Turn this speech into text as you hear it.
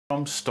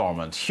From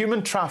Stormont,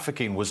 human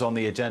trafficking was on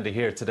the agenda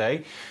here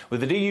today,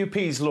 with the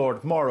DUP's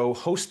Lord Morrow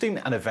hosting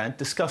an event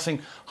discussing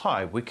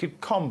how we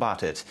could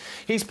combat it.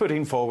 He's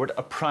putting forward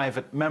a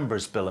private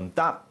member's bill, and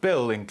that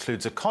bill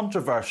includes a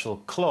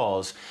controversial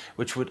clause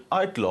which would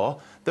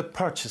outlaw the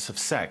purchase of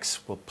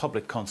sex. Well,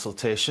 public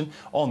consultation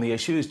on the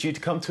issue is due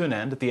to come to an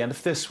end at the end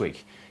of this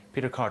week.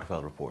 Peter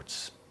Cardwell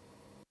reports.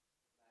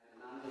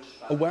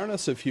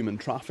 Awareness of human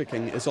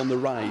trafficking is on the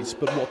rise,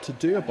 but what to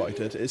do about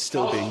it is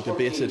still being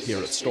debated here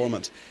at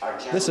Stormont.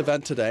 This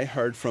event today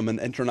heard from an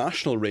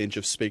international range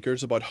of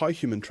speakers about how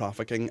human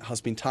trafficking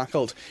has been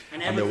tackled,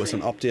 and there was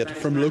an update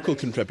from local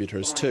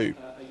contributors too.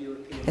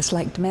 It's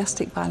like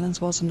domestic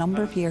violence was a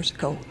number of years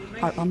ago.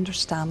 Our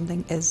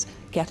understanding is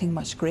getting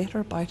much greater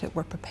about it.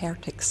 We're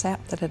prepared to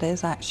accept that it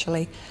is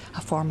actually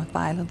a form of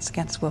violence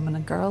against women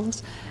and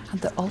girls, and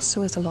there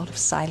also is a lot of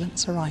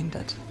silence around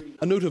it.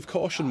 A note of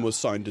caution was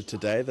sounded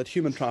today that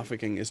human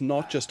trafficking is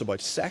not just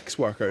about sex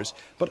workers,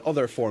 but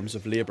other forms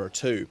of labour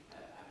too.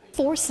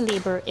 Forced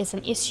labour is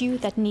an issue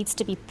that needs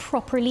to be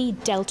properly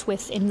dealt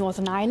with in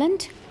Northern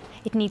Ireland.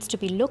 It needs to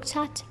be looked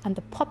at, and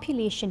the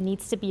population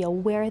needs to be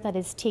aware that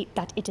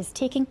it is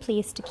taking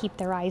place to keep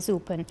their eyes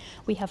open.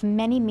 We have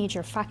many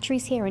major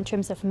factories here in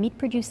terms of meat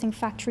producing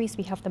factories.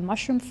 We have the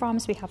mushroom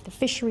farms, we have the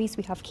fisheries,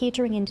 we have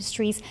catering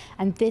industries,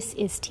 and this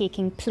is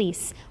taking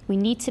place. We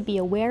need to be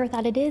aware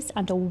that it is,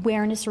 and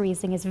awareness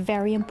raising is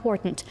very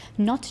important,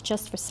 not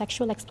just for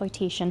sexual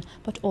exploitation,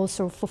 but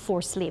also for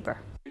forced labour.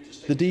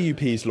 The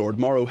DUP's Lord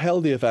Morrow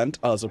held the event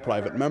as a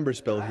private member's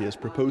bill he is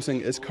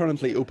proposing is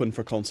currently open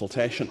for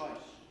consultation.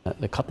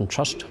 The cut and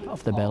thrust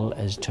of the bill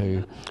is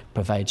to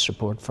provide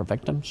support for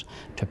victims,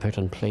 to put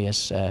in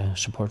place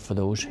support for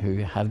those who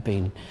have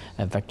been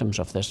victims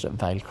of this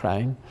vile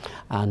crime,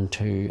 and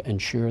to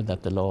ensure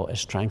that the law is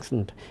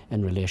strengthened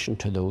in relation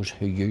to those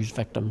who use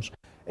victims.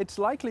 It's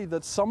likely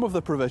that some of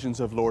the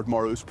provisions of Lord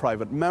Morrow's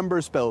private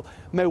member's bill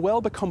may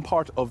well become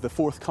part of the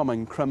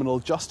forthcoming criminal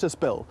justice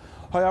bill.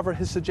 However,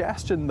 his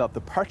suggestion that the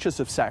purchase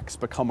of sex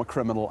become a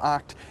criminal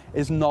act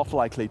is not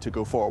likely to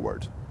go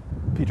forward.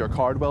 Peter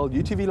Cardwell,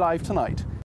 UTV Live Tonight.